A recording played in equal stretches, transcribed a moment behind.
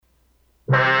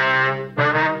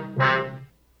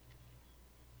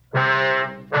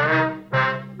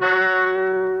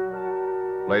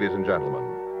gentlemen,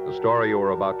 the story you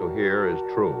are about to hear is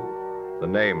true. The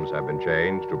names have been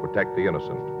changed to protect the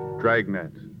innocent.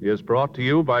 Dragnet is brought to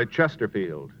you by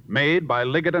Chesterfield, made by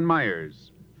Liggett &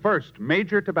 Myers, first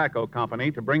major tobacco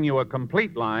company to bring you a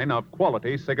complete line of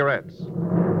quality cigarettes.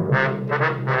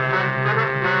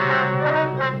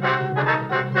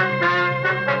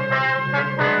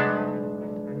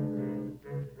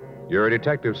 You're a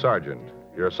detective sergeant.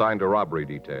 You're assigned to robbery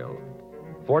detail.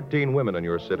 14 women in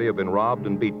your city have been robbed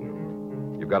and beaten.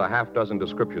 You've got a half dozen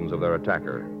descriptions of their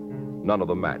attacker. None of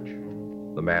them match.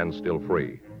 The man's still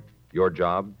free. Your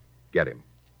job, get him.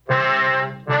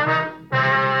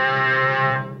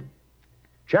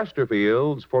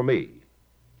 Chesterfield's for me.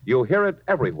 You hear it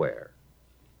everywhere.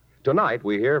 Tonight,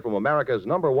 we hear from America's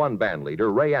 #1 band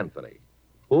leader, Ray Anthony,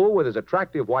 who, with his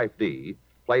attractive wife, Dee,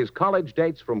 plays college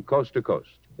dates from coast to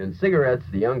coast. In cigarettes,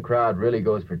 the young crowd really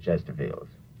goes for Chesterfields.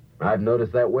 I've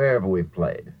noticed that wherever we've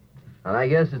played. And I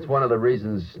guess it's one of the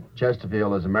reasons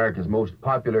Chesterfield is America's most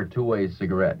popular two-way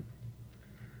cigarette.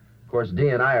 Of course, Dee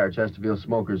and I are Chesterfield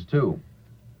smokers, too.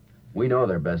 We know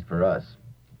they're best for us.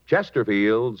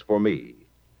 Chesterfield's for me.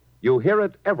 You hear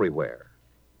it everywhere.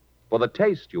 For the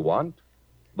taste you want,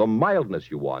 the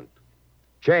mildness you want,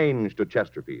 change to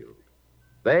Chesterfield.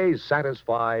 They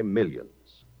satisfy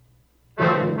millions.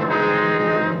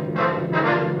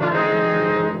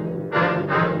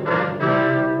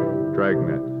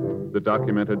 Dragnet, the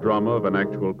documented drama of an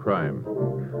actual crime.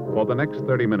 For the next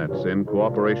 30 minutes, in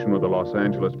cooperation with the Los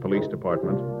Angeles Police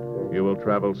Department, you will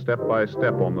travel step by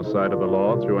step on the side of the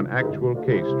law through an actual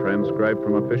case transcribed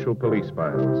from official police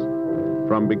files.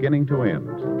 From beginning to end,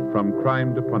 from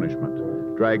crime to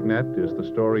punishment, Dragnet is the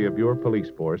story of your police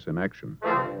force in action.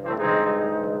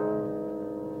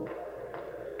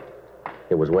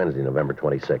 It was Wednesday, November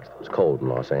 26th. It was cold in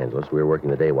Los Angeles. We were working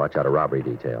the day watch out of robbery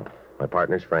detail. My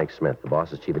partner's Frank Smith. The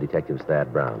boss is Chief of Detectives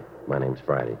Thad Brown. My name's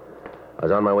Friday. I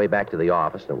was on my way back to the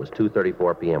office, and it was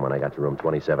 2:34 p.m. when I got to room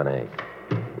 27A.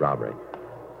 Robbery.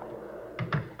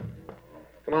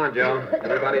 Come on, Joe.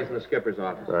 Everybody's in the skipper's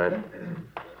office. All right.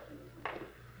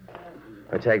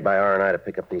 I tagged by R&I to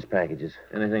pick up these packages.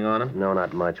 Anything on them? No,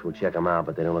 not much. We'll check them out,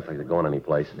 but they don't look like they're going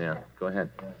anyplace. Yeah, go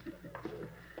ahead.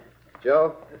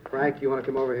 Joe, Frank, you want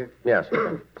to come over here? Yes.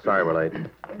 Sorry we're late.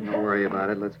 Don't worry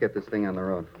about it. Let's get this thing on the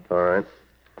road. All right.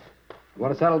 You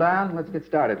want to settle down? Let's get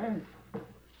started.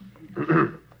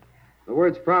 The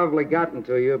word's probably gotten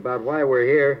to you about why we're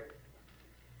here.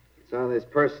 It's on this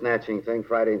purse snatching thing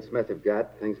Friday and Smith have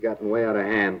got. Things gotten way out of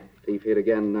hand. Thief hit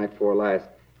again night before last.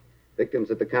 Victim's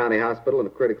at the county hospital in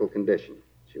a critical condition.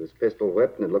 She was pistol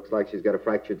whipped, and it looks like she's got a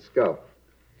fractured skull.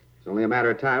 It's only a matter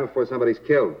of time before somebody's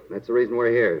killed. That's the reason we're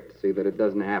here, to see that it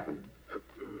doesn't happen.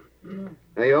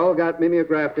 Now, you all got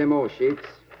mimeographed MO sheets.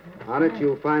 On it,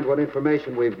 you'll find what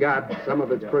information we've got. Some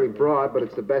of it's pretty broad, but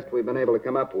it's the best we've been able to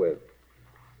come up with.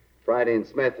 Friday and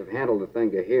Smith have handled the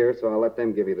thing to here, so I'll let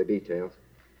them give you the details.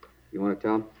 You want to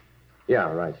tell them?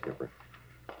 Yeah, right, Skipper.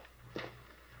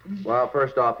 Well,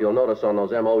 first off, you'll notice on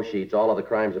those MO sheets, all of the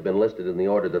crimes have been listed in the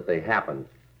order that they happened.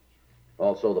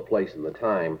 Also the place and the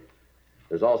time.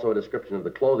 There's also a description of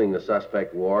the clothing the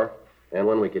suspect wore, and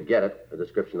when we could get it, a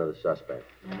description of the suspect.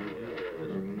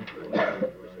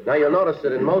 Now, you'll notice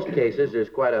that in most cases, there's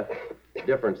quite a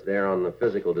difference there on the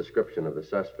physical description of the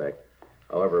suspect.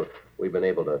 However, we've been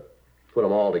able to put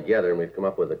them all together, and we've come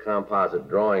up with a composite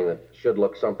drawing that should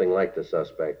look something like the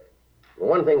suspect. Well,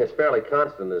 one thing that's fairly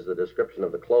constant is the description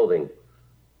of the clothing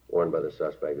worn by the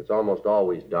suspect. It's almost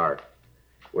always dark.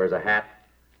 Wears a hat,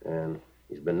 and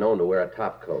he's been known to wear a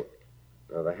top coat.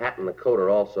 Now, the hat and the coat are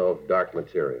also dark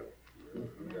material.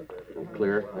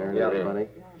 Clear there, everybody?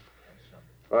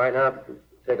 All right, now,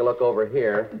 take a look over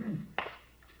here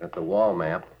at the wall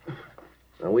map.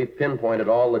 Now, we've pinpointed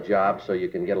all the jobs so you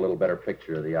can get a little better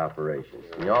picture of the operation.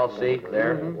 Can you all see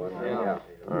there? Yeah.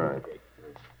 All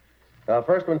right.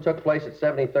 First one took place at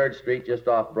 73rd Street, just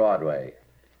off Broadway.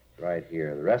 Right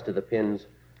here. The rest of the pins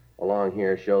along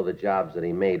here show the jobs that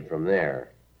he made from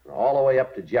there, all the way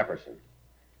up to Jefferson.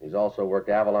 He's also worked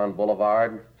Avalon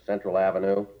Boulevard, Central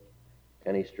Avenue,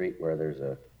 any street where there's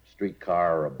a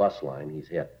streetcar or a bus line, he's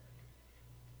hit.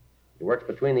 He works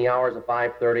between the hours of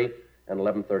 5:30 and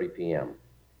 11:30 p.m.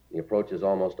 The approach is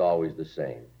almost always the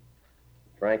same.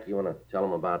 Frank, you want to tell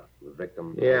him about the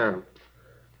victim? Yeah.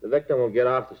 The victim will get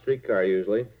off the streetcar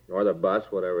usually, or the bus,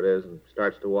 whatever it is, and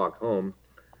starts to walk home.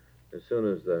 As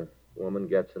soon as the woman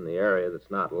gets in the area that's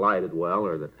not lighted well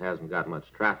or that hasn't got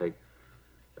much traffic,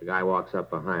 the guy walks up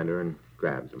behind her and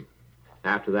grabs him.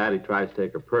 After that, he tries to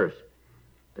take her purse.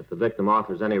 If the victim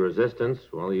offers any resistance,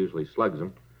 well, he usually slugs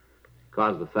him.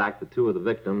 Because of the fact that two of the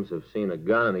victims have seen a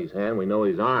gun in his hand, we know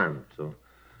he's armed. So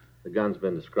The gun's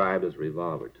been described as a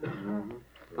revolver, too.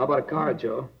 How about a car,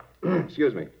 Joe?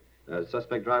 Excuse me.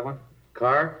 Suspect drive one?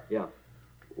 Car? Yeah.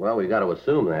 Well, we got to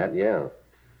assume that, yeah.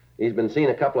 He's been seen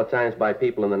a couple of times by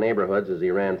people in the neighborhoods as he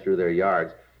ran through their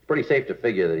yards. It's pretty safe to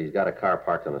figure that he's got a car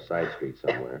parked on a side street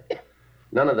somewhere.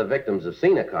 None of the victims have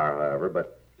seen a car, however,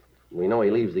 but we know he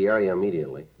leaves the area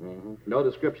immediately. No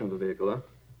description of the vehicle, huh?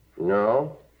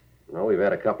 No, we've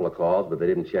had a couple of calls, but they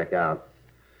didn't check out.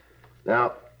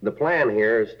 Now, the plan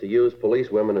here is to use police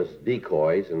women as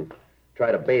decoys and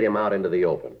try to bait him out into the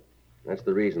open. That's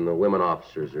the reason the women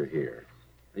officers are here.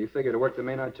 You figure to work the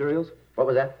main arterials? What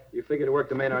was that? You figure to work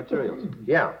the main arterials?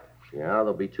 Yeah,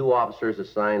 there'll be 2 officers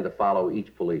assigned to follow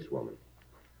each policewoman.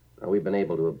 Now, we've been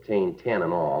able to obtain 10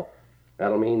 in all.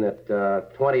 That'll mean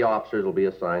that 20 officers will be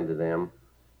assigned to them.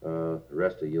 The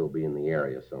rest of you will be in the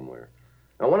area somewhere.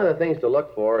 Now, one of the things to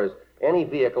look for is any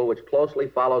vehicle which closely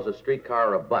follows a streetcar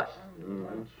or a bus.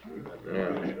 Yeah,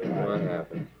 what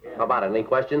happened? How about it? Any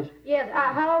questions? Yes,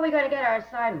 how are we going to get our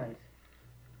assignments?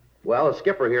 Well, the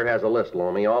skipper here has a list,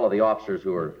 Lomi. All of the officers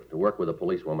who are to work with a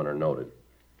policewoman are noted.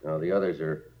 Now, the others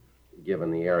are given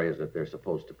the areas that they're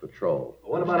supposed to patrol.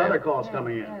 What about other calls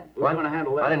coming in? Who's What? going to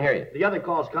handle them? I didn't hear you. The other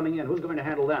calls coming in, who's going to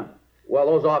handle them? Well,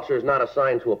 those officers not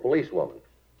assigned to a policewoman.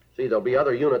 See, there'll be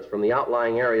other units from the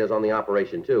outlying areas on the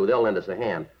operation, too. They'll lend us a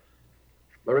hand.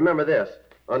 But remember this.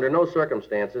 Under no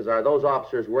circumstances are those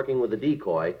officers working with a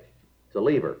decoy to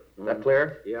leave her. Is that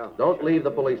clear? Yeah. Don't leave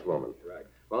the policewoman. Right.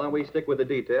 Well, then we stick with the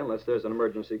detail unless there's an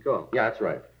emergency call. Yeah, that's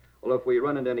right. Well, if we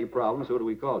run into any problems, who do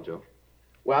we call, Joe?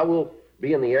 Well, we'll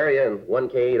be in the area in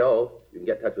 1K80. You can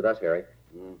get in touch with us, Harry.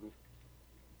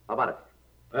 How about it?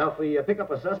 Well, if we pick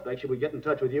up a suspect, should we get in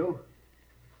touch with you?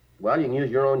 Well, you can use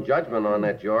your own judgment on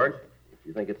that, George. If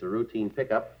you think it's a routine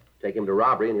pickup, take him to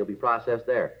robbery and he'll be processed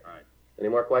there. All right. Any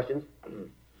more questions?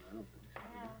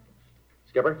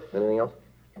 Skipper, anything else?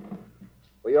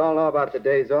 We all know about the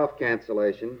days off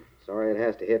cancellation. Sorry it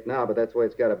has to hit now, but that's the way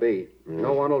it's got to be.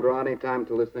 No one will draw any time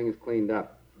till this thing is cleaned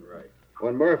up. Right.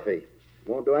 When Murphy,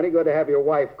 won't do any good to have your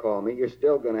wife call me. You're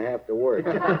still going to have to work.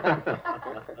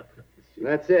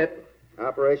 That's it.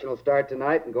 Operation will start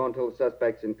tonight and go until the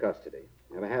suspect's in custody.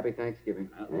 Have a happy Thanksgiving.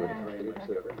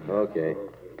 Okay.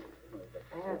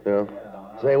 Well,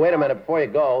 say, wait a minute. Before you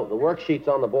go, the worksheet's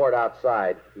on the board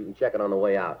outside. You can check it on the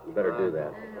way out. You better do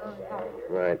that.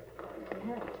 Right.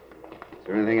 Is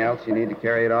there anything else you need to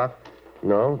carry it off?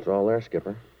 No, it's all there,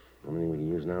 Skipper. The only thing we can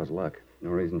use now is luck. No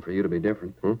reason for you to be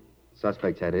different. Hmm? The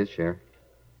suspect's had his share.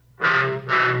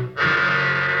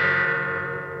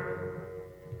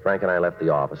 Frank and I left the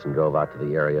office and drove out to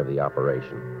the area of the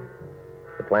operation.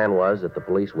 The plan was that the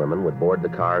police women would board the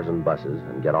cars and buses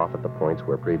and get off at the points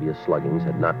where previous sluggings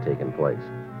had not taken place.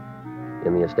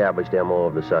 In the established MO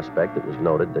of the suspect, it was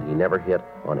noted that he never hit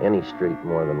on any street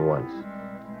more than once.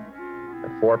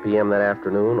 At 4 p.m. that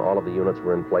afternoon, all of the units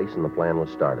were in place and the plan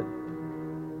was started.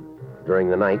 During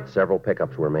the night, several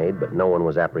pickups were made, but no one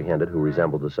was apprehended who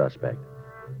resembled the suspect.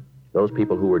 Those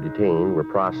people who were detained were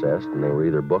processed and they were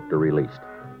either booked or released.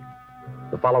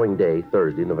 The following day,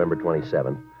 Thursday, November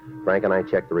 27th, Frank and I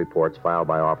checked the reports filed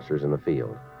by officers in the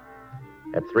field.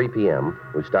 At 3 p.m.,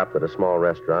 we stopped at a small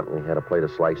restaurant and we had a plate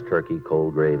of sliced turkey,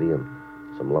 cold gravy, and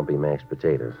some lumpy mashed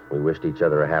potatoes. We wished each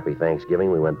other a happy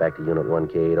Thanksgiving. We went back to Unit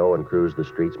 1K80 and cruised the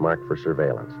streets marked for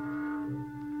surveillance.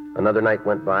 Another night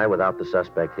went by without the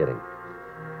suspect hitting.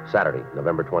 Saturday,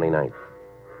 November 29th,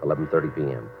 11:30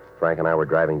 p.m. Frank and I were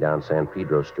driving down San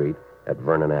Pedro Street at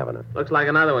Vernon Avenue. Looks like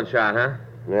another one shot, huh?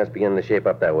 Yeah, it's beginning to shape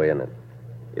up that way, isn't it?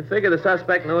 You figure the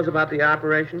suspect knows about the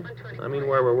operation? I mean,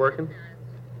 where we're working?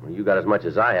 Well, you got as much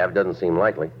as I have. Doesn't seem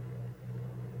likely.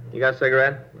 You got a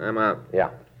cigarette? I'm out. Yeah.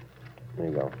 There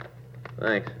you go.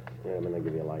 Thanks. Yeah, I'm going to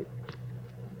give you a light.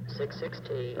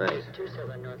 66T, Thanks.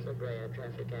 27 North La Brea,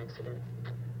 traffic accident.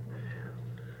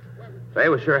 Faye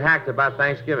was sure hacked about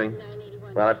Thanksgiving.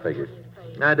 Well, that figures.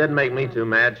 That didn't make me too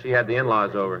mad. She had the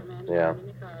in-laws over. Yeah.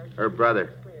 Her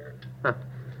brother. Huh.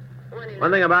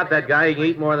 One thing about that guy, he can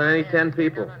eat more than any 10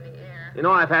 people. You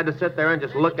know, I've had to sit there and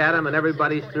just look at him, and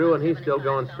everybody's through, and he's still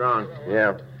going strong.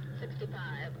 Yeah.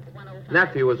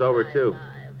 Nephew was over, too.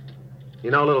 You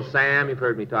know little Sam? You've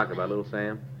heard me talk about little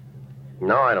Sam.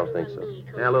 No, I don't think so.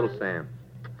 Yeah, little Sam.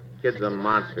 Kid's a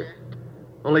monster.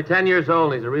 Only 10 years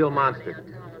old, and he's a real monster.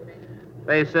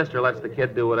 Faye's sister lets the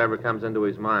kid do whatever comes into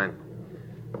his mind.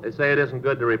 They say it isn't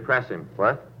good to repress him.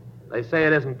 What? They say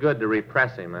it isn't good to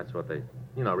repress him. That's what they,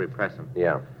 repress him.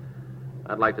 Yeah.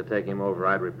 I'd like to take him over.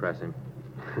 I'd repress him.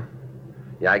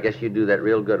 Yeah, I guess you'd do that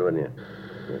real good, wouldn't you?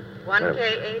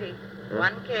 1K80,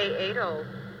 1K80.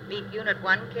 Meet Unit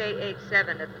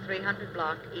 1K87 at the 300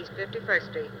 block, East 51st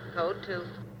Street, Code 2.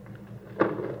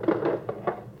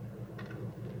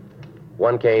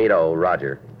 1K80,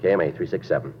 Roger. KMA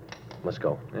 367. Let's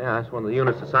go. Yeah, that's one of the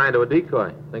units assigned to a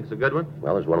decoy. Think it's a good one?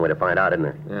 Well, there's one way to find out, isn't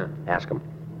there? Yeah. Ask him.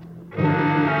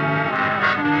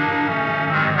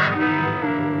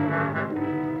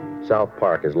 South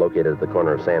Park is located at the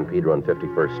corner of San Pedro and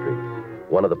 51st Street.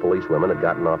 One of the policewomen had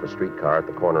gotten off a streetcar at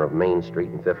the corner of Main Street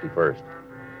and 51st.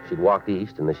 She'd walked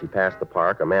east, and as she passed the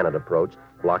park, a man had approached,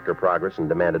 blocked her progress, and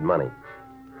demanded money.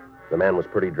 The man was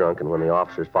pretty drunk, and when the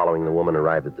officers following the woman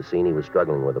arrived at the scene, he was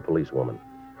struggling with a policewoman.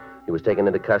 He was taken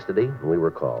into custody, and we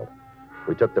were called.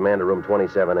 We took the man to room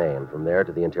 27A, and from there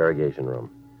to the interrogation room.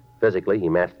 Physically, he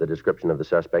matched the description of the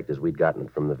suspect as we'd gotten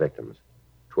it from the victims.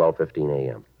 12:15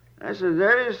 a.m. That's the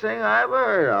dirtiest thing I ever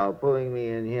heard of, pulling me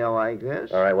in here like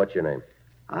this. All right, what's your name?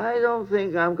 I don't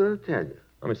think I'm going to tell you.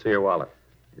 Let me see your wallet.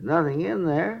 There's nothing in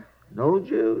there. No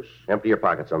juice. Empty your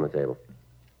pockets on the table.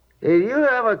 Did you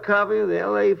have a copy of the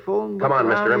L.A. phone book? Come on,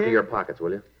 mister, around empty here? your pockets,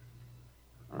 will you?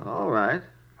 All right.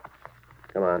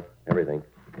 Come on, everything.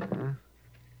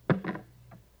 How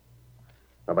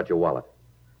about your wallet?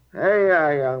 Hey,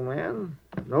 young man.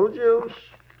 No juice.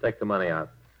 Take the money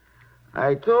out.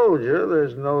 I told you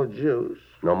there's no juice.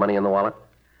 No money in the wallet?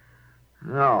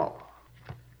 No.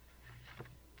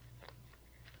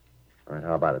 All right,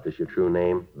 how about it? This your true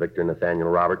name, Victor Nathaniel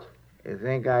Roberts? You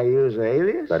think I use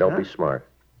alias? Now, don't huh? be smart.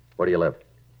 Where do you live?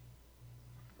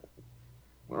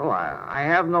 Well, I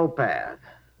have no pad.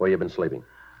 Where you been sleeping?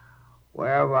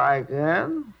 Wherever I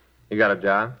can. You got a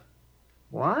job?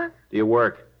 What? Do you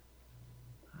work?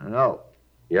 No.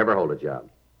 You ever hold a job?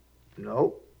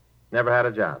 Nope. Never had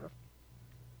a job.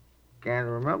 Can't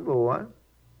remember one.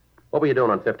 What were you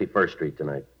doing on 51st Street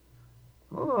tonight?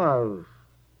 Oh, I was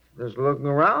just looking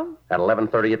around. At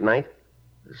 11:30 at night?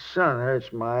 The sun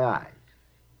hurts my eyes.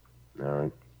 All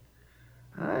right.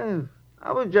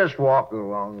 I was just walking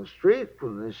along the street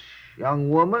when this young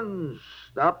woman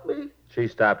stopped me. She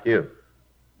stopped you.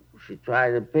 She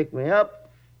tried to pick me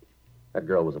up. That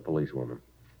girl was a policewoman.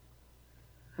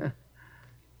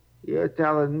 You're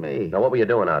telling me. Now, what were you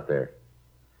doing out there?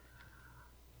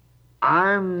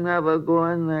 I'm never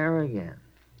going there again.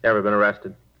 Ever been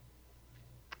arrested?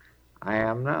 I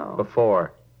am now.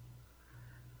 Before?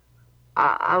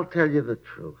 I'll tell you the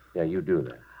truth. Yeah, you do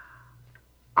that.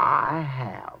 I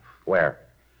have. Where?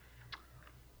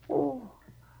 Oh,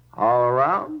 all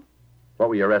around. What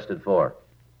were you arrested for?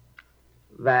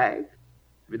 Bag.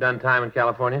 Have you done time in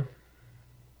California?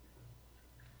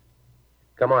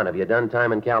 Come on, have you done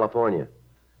time in California?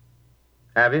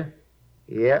 Have you?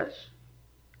 Yes.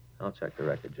 I'll check the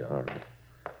record, Joe. All right.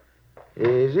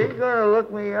 Is he going to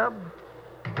look me up?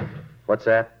 What's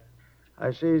that?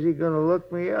 I say, is he going to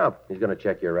look me up? He's going to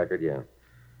check your record, yeah.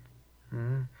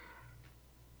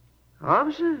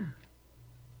 Officer,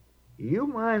 you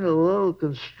mind a little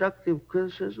constructive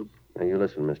criticism? Now, you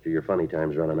listen, mister. Your funny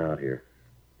time's running out here.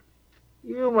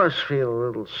 You must feel a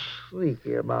little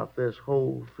sneaky about this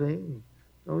whole thing,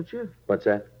 don't you? What's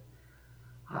that?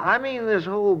 I mean, this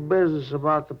whole business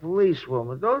about the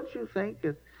policewoman. Don't you think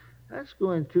that's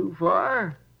going too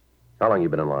far? How long you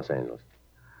been in Los Angeles?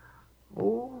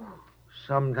 Oh,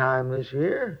 sometime this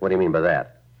year. What do you mean by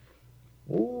that?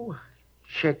 Oh,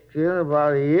 checked in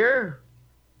about a year.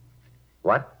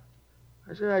 What?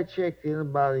 I said I checked in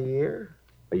about a year.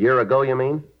 A year ago, you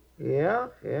mean? Yeah,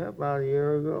 about a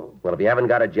year ago. Well, if you haven't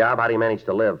got a job, how do you manage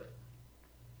to live?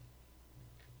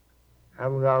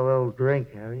 Haven't got a little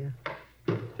drink, have you?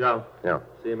 Joe. Yeah.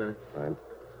 See you a minute. All right.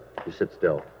 You sit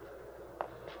still.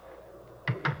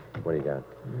 What do you got?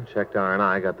 Checked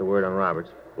R&I, got the word on Roberts.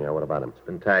 Yeah, what about him? He's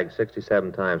been tagged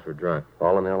 67 times for drunk.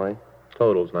 All in L.A.?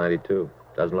 Total's 92.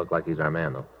 Doesn't look like he's our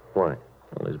man, though. Why?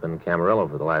 Well, he's been in Camarillo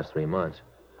for the last 3 months.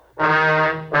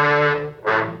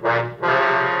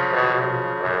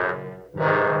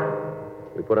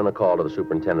 We put in a call to the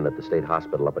superintendent at the state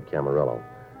hospital up at Camarillo.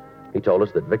 He told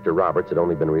us that Victor Roberts had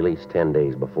only been released 10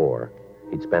 days before.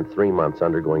 He'd spent 3 months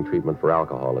undergoing treatment for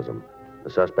alcoholism. The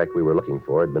suspect we were looking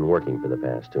for had been working for the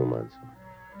past 2 months.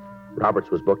 Roberts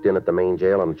was booked in at the main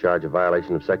jail on the charge of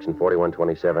violation of Section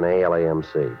 4127A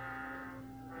LAMC.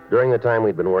 During the time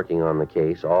we'd been working on the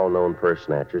case, all known purse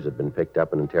snatchers had been picked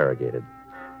up and interrogated.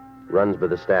 Runs by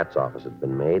the stats office had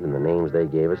been made, and the names they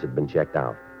gave us had been checked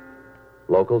out.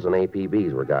 Locals and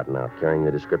APBs were gotten out, carrying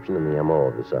the description and the MO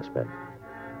of the suspect.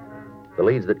 The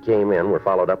leads that came in were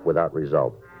followed up without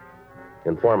result.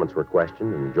 Informants were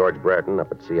questioned, and George Brereton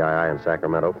up at CII in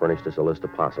Sacramento furnished us a list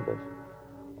of possibles.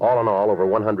 All in all, over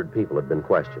 100 people had been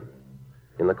questioned.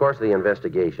 In the course of the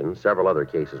investigation, several other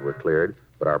cases were cleared,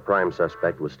 but our prime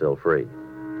suspect was still free.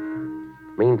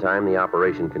 Meantime, the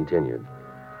operation continued.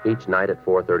 Each night at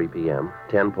 4:30 p.m.,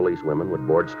 10 policewomen would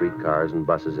board streetcars and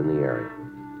buses in the area.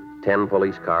 10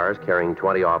 police cars carrying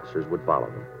 20 officers would follow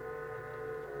them.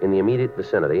 In the immediate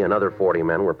vicinity, another 40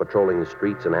 men were patrolling the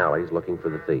streets and alleys looking for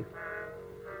the thief.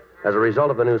 As a result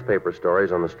of the newspaper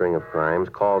stories on the string of crimes,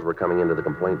 calls were coming into the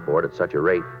complaint board at such a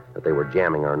rate that they were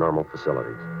jamming our normal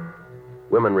facilities.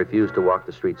 Women refused to walk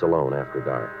the streets alone after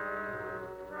dark.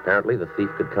 Apparently, the thief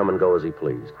could come and go as he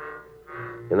pleased.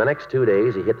 In the next 2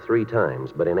 days, he hit 3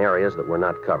 times, but in areas that were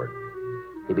not covered.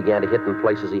 He began to hit in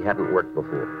places he hadn't worked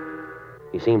before.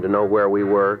 He seemed to know where we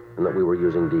were and that we were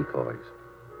using decoys.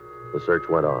 The search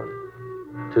went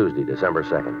on. Tuesday, December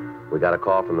 2nd, we got a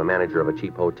call from the manager of a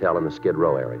cheap hotel in the Skid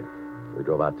Row area. We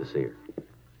drove out to see her.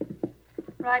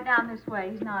 Right down this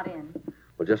way. He's not in.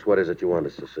 Well, just what is it you want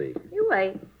us to see? You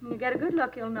wait. When you get a good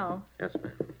look, you'll know. Yes,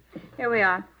 ma'am. Here we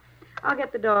are. I'll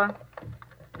get the door.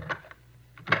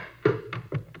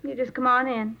 You just come on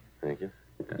in. Thank you.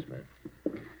 Yes, ma'am.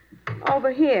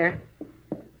 Over here.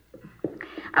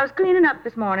 I was cleaning up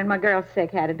this morning. My girl's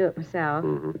sick. Had to do it myself.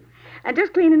 Mm-hmm. And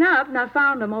just cleaning up, and I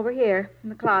found them over here in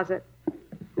the closet.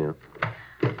 Yeah.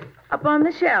 Up on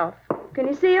the shelf. Can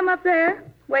you see them up there?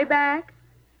 Way back?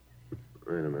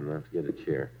 Wait a minute. Let's get a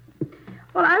chair.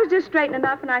 Well, I was just straightening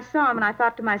up, and I saw them, and I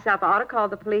thought to myself, I ought to call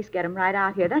the police, get them right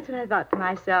out here. That's what I thought to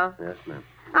myself. Yes, ma'am.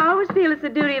 I always feel it's the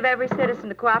duty of every citizen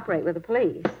to cooperate with the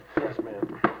police. Yes,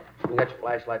 ma'am. You got your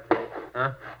flashlight, Frank?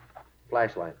 Huh?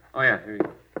 Flashlight. Oh, yeah, here you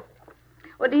go.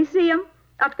 Well, do you see them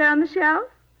up there on the shelf?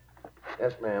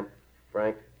 Yes, ma'am.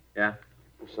 Frank? Yeah?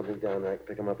 There's something down there I can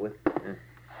pick them up with? Yeah.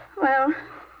 Well,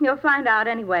 you'll find out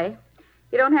anyway.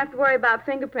 You don't have to worry about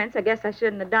fingerprints. I guess I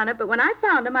shouldn't have done it, but when I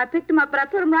found them, I picked them up, but I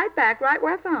put them right back, right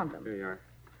where I found them. Here you are.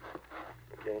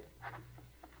 Okay.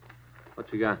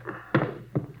 What you got?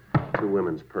 2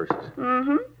 women's purses.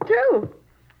 Mm-hmm. True.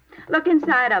 Look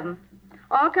inside of them.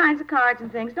 All kinds of cards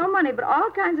and things. No money, but all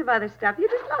kinds of other stuff. You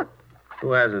just look.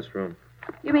 Who has this room?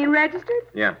 You mean registered?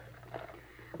 Yeah.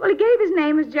 Well, he gave his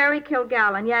name as Jerry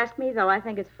Kilgallen. You asked me, though. I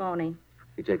think it's phony.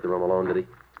 He take the room alone, did he?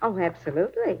 Oh,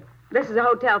 absolutely. This is a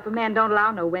hotel for men. Don't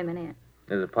allow no women in.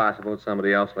 Is it possible that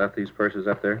somebody else left these purses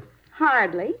up there?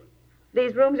 Hardly.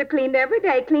 These rooms are cleaned every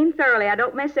day, cleaned thoroughly. I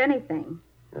don't miss anything.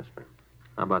 Yes, ma'am.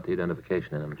 How about the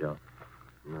identification in them, Joe?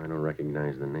 No, I don't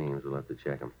recognize the names. We'll have to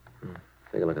check them.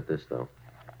 Take a look at this, though.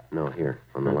 No, here,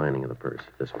 on the lining of the purse.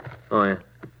 This one. Oh, yeah.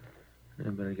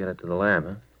 You better get it to the lab,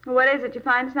 huh? What is it? You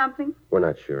find something? We're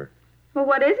not sure. Well,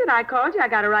 what is it? I called you. I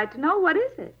got a right to know. What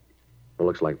is it? It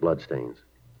looks like bloodstains.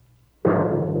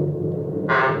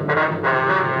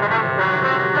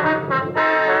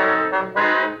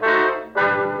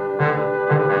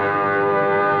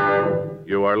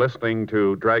 You are listening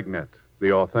to Dragnet,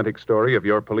 the authentic story of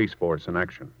your police force in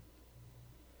action.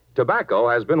 Tobacco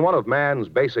has been one of man's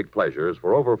basic pleasures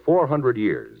for over 400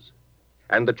 years.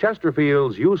 And the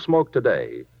Chesterfields you smoke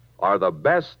today are the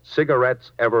best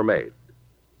cigarettes ever made.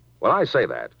 When I say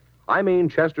that, I mean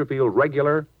Chesterfield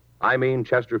regular, I mean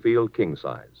Chesterfield king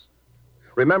size.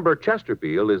 Remember,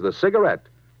 Chesterfield is the cigarette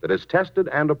that is tested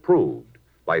and approved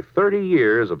by 30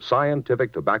 years of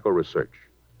scientific tobacco research.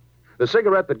 The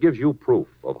cigarette that gives you proof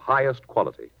of highest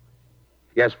quality.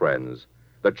 Yes, friends,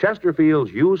 the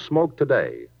Chesterfields you smoke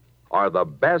today are the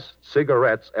best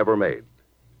cigarettes ever made.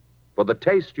 For the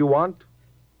taste you want,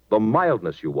 the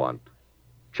mildness you want,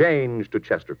 change to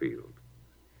Chesterfield.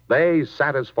 They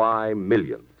satisfy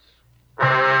millions.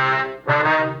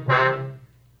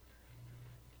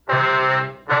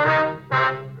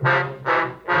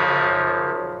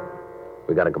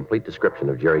 We got a complete description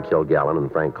of Jerry Kilgallen,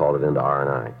 and Frank called it into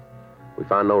R&I. We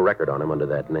found no record on him under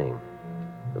that name.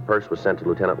 The purse was sent to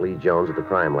Lieutenant Lee Jones at the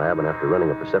crime lab, and after running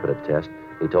a precipitative test,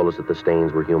 he told us that the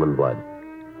stains were human blood.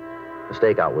 A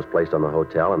stakeout was placed on the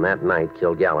hotel, and that night,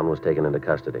 Kilgallen was taken into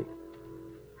custody.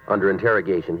 Under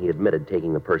interrogation, he admitted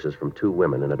taking the purses from 2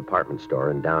 women in a department store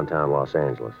in downtown Los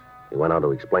Angeles. He went on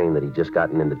to explain that he'd just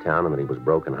gotten into town and that he was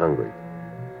broke and hungry.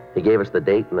 He gave us the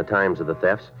date and the times of the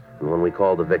thefts, and when we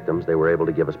called the victims, they were able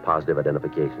to give us positive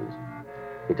identifications.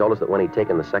 He told us that when he'd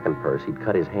taken the second purse, he'd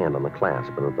cut his hand on the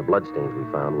clasp and that the bloodstains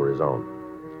we found were his own.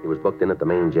 He was booked in at the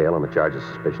main jail on the charge of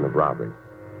suspicion of robbery.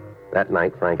 That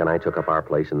night, Frank and I took up our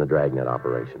place in the Dragnet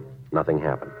operation. Nothing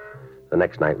happened. The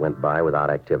next night went by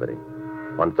without activity.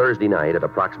 On Thursday night at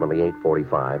approximately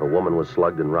 8:45, a woman was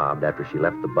slugged and robbed after she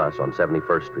left the bus on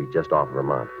 71st Street just off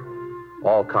Vermont.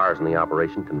 All cars in the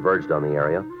operation converged on the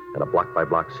area, and a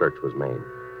block-by-block search was made.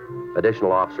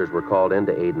 Additional officers were called in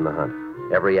to aid in the hunt.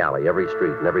 Every alley, every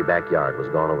street, and every backyard was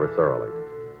gone over thoroughly.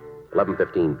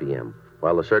 11:15 p.m.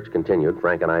 While the search continued,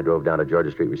 Frank and I drove down to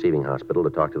Georgia Street Receiving Hospital to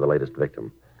talk to the latest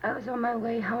victim. I was on my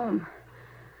way home.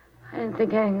 I didn't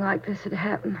think anything like this would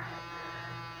happen.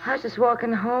 I was just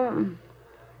walking home.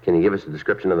 Can you give us a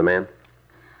description of the man?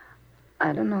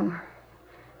 I don't know.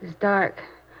 It was dark.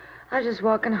 I was just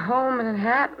walking home and it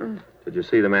happened. Did you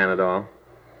see the man at all?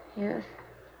 Yes.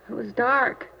 It was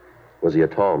dark. Was he a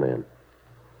tall man?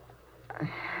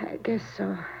 I guess so.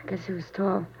 I guess he was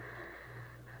tall.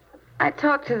 I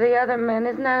talked to the other men.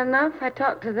 Isn't that enough? I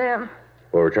talked to them.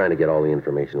 Well, we're trying to get all the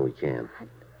information we can.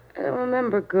 I don't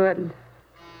remember good.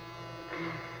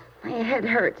 My head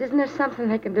hurts. Isn't there something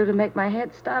they can do to make my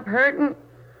head stop hurting?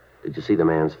 Did you see the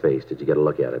man's face? Did you get a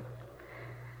look at it?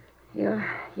 Yeah,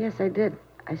 yes, I did.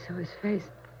 I saw his face.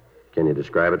 Can you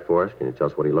describe it for us? Can you tell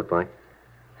us what he looked like?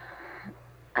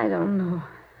 I don't know.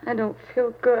 I don't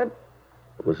feel good.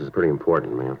 Well, this is pretty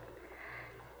important, ma'am.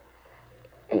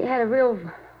 He had a real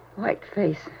white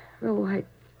face. Real white.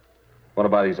 What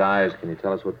about his eyes? Can you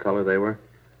tell us what color they were?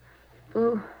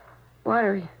 Blue.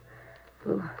 Watery.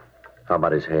 Blue. How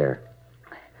about his hair?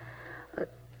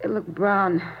 It looked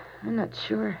brown. I'm not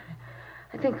sure.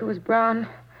 I think it was brown.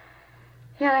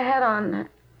 He had a hat on.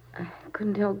 I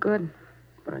couldn't tell good.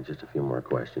 All right, just a few more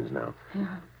questions now.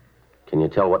 Yeah. Can you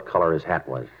tell what color his hat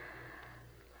was?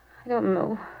 I don't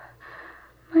know.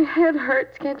 My head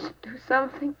hurts. Can't you do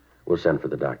something? We'll send for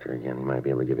the doctor again. He might be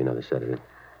able to give you another sedative.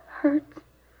 Hurts.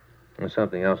 There's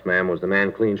something else, ma'am. Was the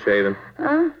man clean shaven?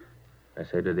 Huh? I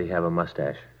say, did he have a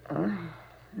mustache?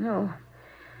 No.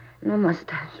 No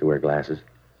mustache. Does he wear glasses?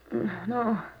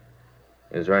 No.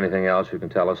 Is there anything else you can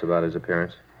tell us about his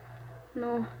appearance?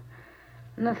 No.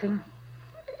 Nothing.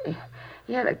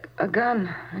 He had a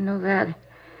gun. I know that.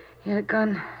 He had a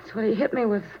gun. That's what he hit me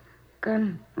with.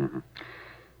 Gun. Mm-hmm.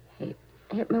 He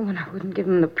hit me when I wouldn't give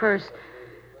him the purse.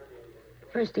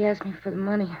 First, he asked me for the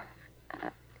money. I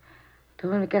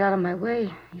told him to get out of my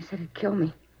way. He said he'd kill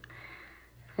me.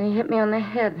 Then he hit me on the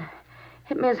head.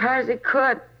 Hit me as hard as he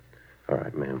could. All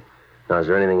right, ma'am. Now, is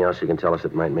there anything else you can tell us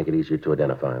that might make it easier to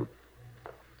identify him?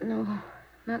 No,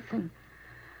 nothing.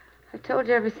 I told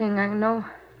you everything I know.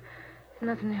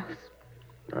 Nothing else.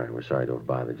 All right, we're sorry to have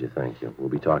bothered you. Thank you. We'll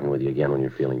be talking with you again when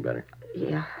you're feeling better.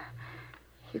 Yeah.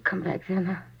 You come back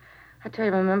then. I'll try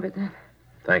to remember then.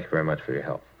 Thank you very much for your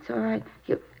help. It's all right.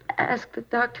 You ask the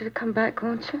doctor to come back,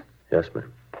 won't you? Yes,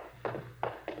 ma'am.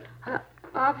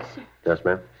 Officer, Yes,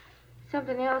 ma'am?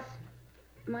 something else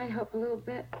might help a little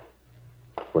bit.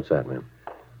 What's that, ma'am?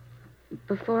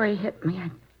 Before he hit me,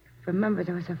 I remember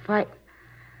there was a fight.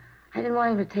 I didn't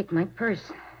want him to take my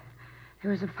purse.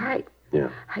 There was a fight. Yeah.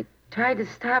 I tried to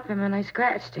stop him, and I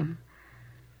scratched him.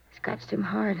 I scratched him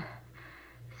hard.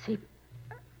 See,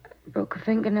 I broke a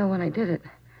fingernail when I did it.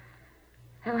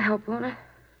 That'll help, won't it?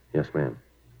 Yes, ma'am.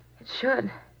 It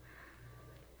should.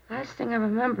 Last thing I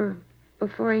remember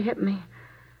before he hit me,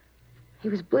 he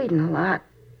was bleeding a lot.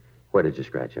 Where did you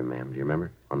scratch him, ma'am? Do you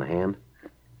remember? On the hand?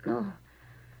 No,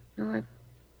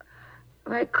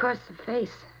 right across the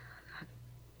face.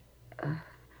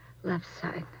 Left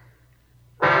side.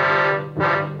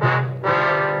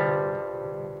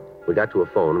 We got to a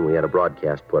phone, and we had a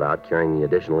broadcast put out carrying the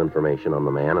additional information on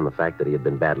the man and the fact that he had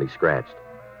been badly scratched.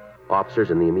 Officers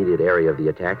in the immediate area of the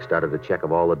attack started a check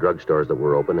of all the drugstores that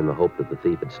were open in the hope that the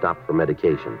thief had stopped for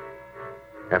medication.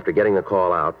 After getting the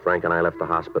call out, Frank and I left the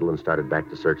hospital and started back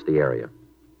to search the area.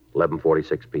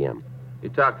 11:46 p.m. You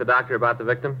talked to the doctor about the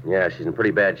victim? Yeah, she's in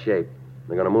pretty bad shape.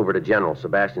 They're going to move her to General.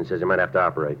 Sebastian says he might have to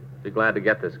operate. Be glad to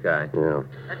get this guy. Yeah.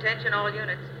 Attention all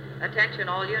units. Attention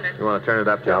all units. You want to turn it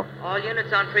up, Joe? All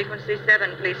units on frequency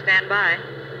 7, please stand by.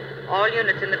 All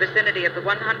units in the vicinity of the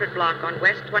 100 block on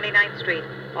West 29th Street.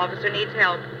 Officer needs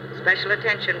help. Special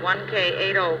attention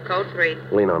 1K80, code 3.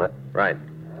 Lean on it. Right.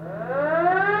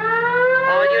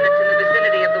 All units in the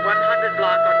vicinity of the 100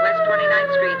 block on West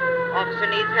 29th Street. Officer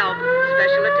needs help.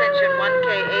 Special attention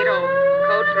 1K80,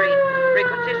 code 3.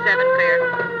 Frequency 7 clear.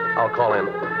 I'll call in.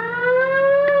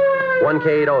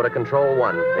 1K80 to Control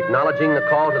 1. Acknowledging the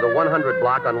call to the 100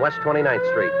 block on West 29th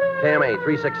Street. KMA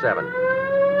 367.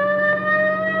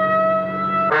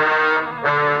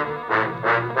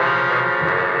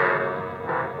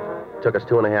 It took us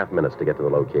 2.5 minutes to get to the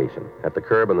location. At the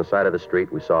curb on the side of the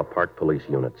street, we saw a parked police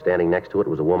unit. Standing next to it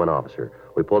was a woman officer.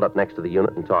 We pulled up next to the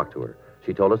unit and talked to her.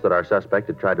 She told us that our suspect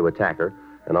had tried to attack her,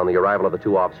 and on the arrival of the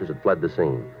two officers had fled the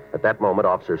scene. At that moment,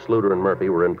 Officers Sluter and Murphy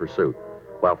were in pursuit.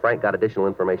 While Frank got additional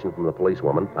information from the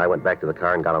policewoman, I went back to the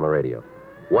car and got on the radio.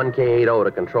 1K80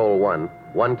 to Control 1.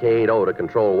 1K80 to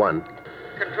Control 1.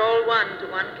 Control 1 to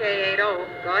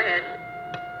 1K80. Go ahead.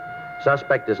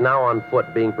 Suspect is now on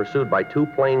foot being pursued by two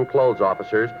plainclothes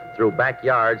officers through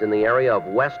backyards in the area of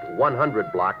West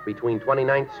 100 block between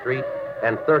 29th Street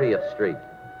and 30th Street.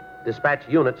 Dispatch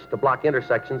units to block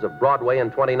intersections of Broadway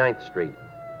and 29th Street,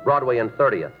 Broadway and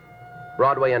 30th,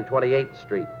 Broadway and 28th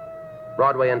Street,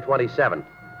 Broadway and 27th,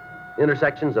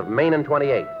 intersections of Main and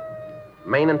 28th.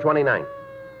 Main and 29th.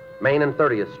 Main and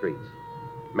 30th Streets.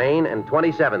 Main and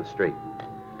 27th Street.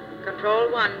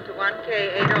 Control 1 to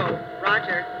 1K80.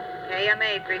 Roger.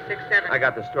 KMA 367. I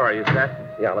got the story. You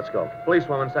set? Yeah, let's go.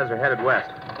 Policewoman says they're headed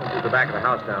west. Through the back of the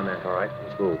house down there. All right,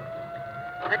 let's move.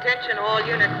 Attention all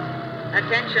units.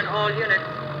 Attention all units.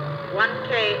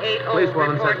 1K80.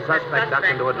 Policewoman says reports the suspect ducked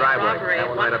into a in driveway. robbery That at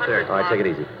one right up there. 100 All right, take it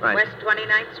easy. Right. West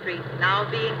 29th Street, now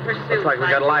being pursued. Looks like we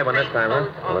got a live one this time, huh?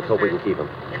 Well, let's hope we can keep him.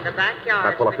 In the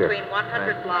backyard pull up here. between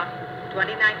 100 block,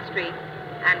 29th Street,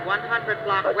 and 100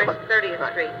 block West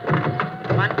 30th Street.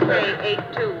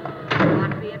 1K82.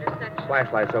 Block the intersection.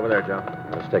 Flashlight's over there, Joe.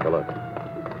 Let's take a look.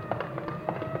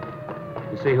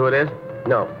 You see who it is?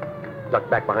 No. Duck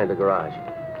back behind the garage.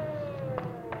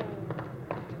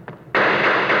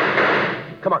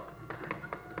 Come on.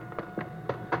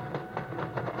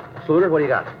 Sluter, what do you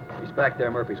got? He's back there.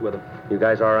 Murphy's with him. You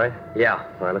guys all right? Yeah.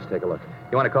 All right, let's take a look.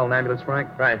 You want to call an ambulance, Frank?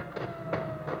 Right.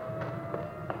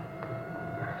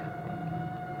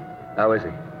 How is he?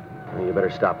 Well, you better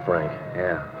stop Frank.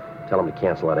 Yeah. Tell him to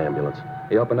cancel that ambulance.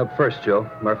 He opened up first, Joe.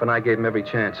 Murph and I gave him every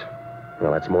chance.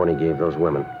 Well, that's more than he gave those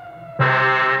women.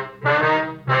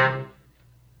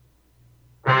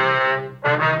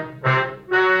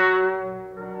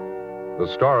 The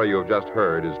story you have just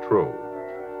heard is true.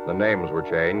 The names were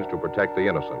changed to protect the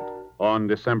innocent. On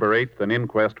December 8th, an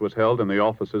inquest was held in the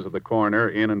offices of the coroner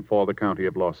in and for the county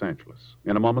of Los Angeles.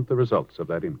 In a moment, the results of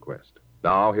that inquest.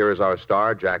 Now, here is our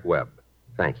star, Jack Webb.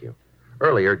 Thank you.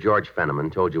 Earlier, George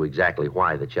Fenneman told you exactly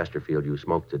why the Chesterfield you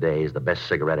smoke today is the best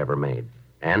cigarette ever made.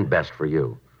 And best for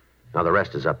you. Now, the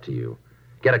rest is up to you.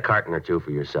 Get a carton or two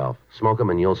for yourself. Smoke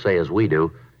them, and you'll say, as we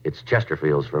do, it's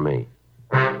Chesterfields for me.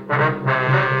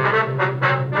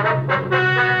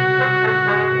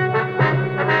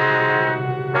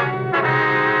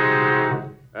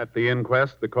 At the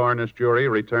inquest, the coroner's jury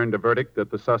returned a verdict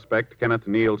that the suspect, Kenneth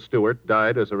Neal Stewart,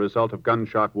 died as a result of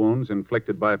gunshot wounds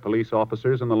inflicted by police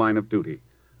officers in the line of duty.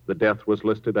 The death was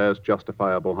listed as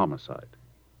justifiable homicide.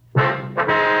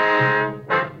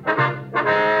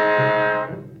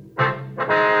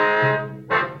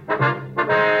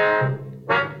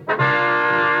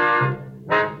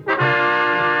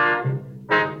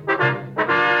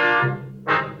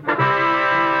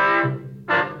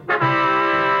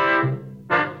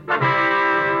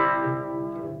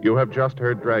 You have just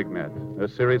heard Dragnet, a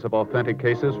series of authentic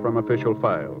cases from official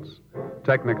files.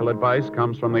 Technical advice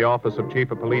comes from the Office of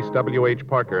Chief of Police W.H.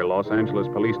 Parker, Los Angeles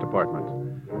Police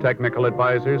Department. Technical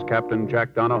advisors, Captain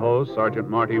Jack Donahoe, Sergeant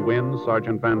Marty Wynn,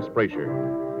 Sergeant Van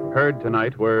Sprasher. Heard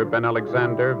tonight were Ben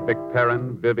Alexander, Vic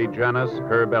Perrin, Vivi Janis,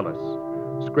 Herb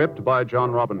Ellis. Script by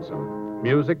John Robinson.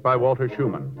 Music by Walter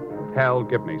Schumann. Hal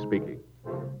Gibney speaking.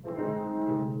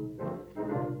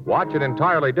 Watch an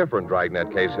entirely different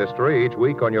Dragnet case history each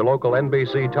week on your local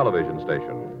NBC television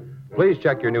station. Please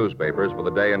check your newspapers for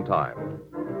the day and time.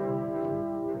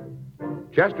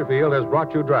 Chesterfield has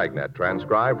brought you Dragnet,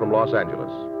 transcribed from Los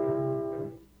Angeles.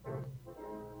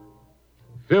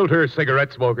 Filter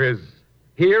cigarette smokers,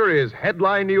 here is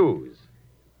headline news.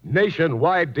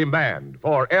 Nationwide demand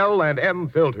for L&M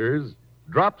filters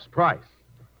drops price.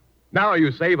 Now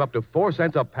you save up to 4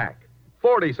 cents a pack,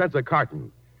 40 cents a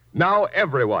carton. Now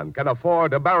everyone can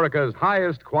afford America's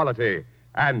highest quality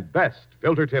and best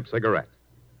filter tip cigarette.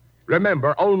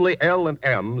 Remember, only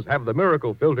L&M's have the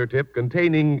miracle filter tip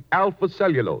containing alpha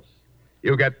cellulose.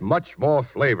 You get much more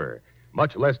flavor,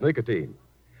 much less nicotine.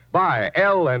 Buy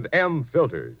L&M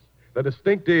filters, the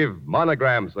distinctive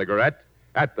monogram cigarette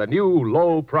at the new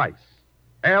low price.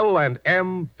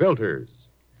 L&M filters.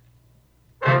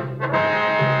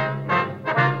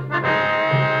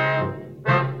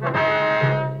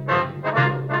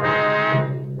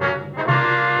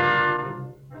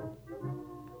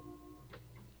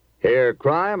 Hear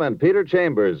Crime and Peter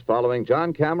Chambers following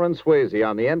John Cameron Swayze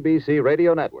on the NBC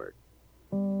Radio Network.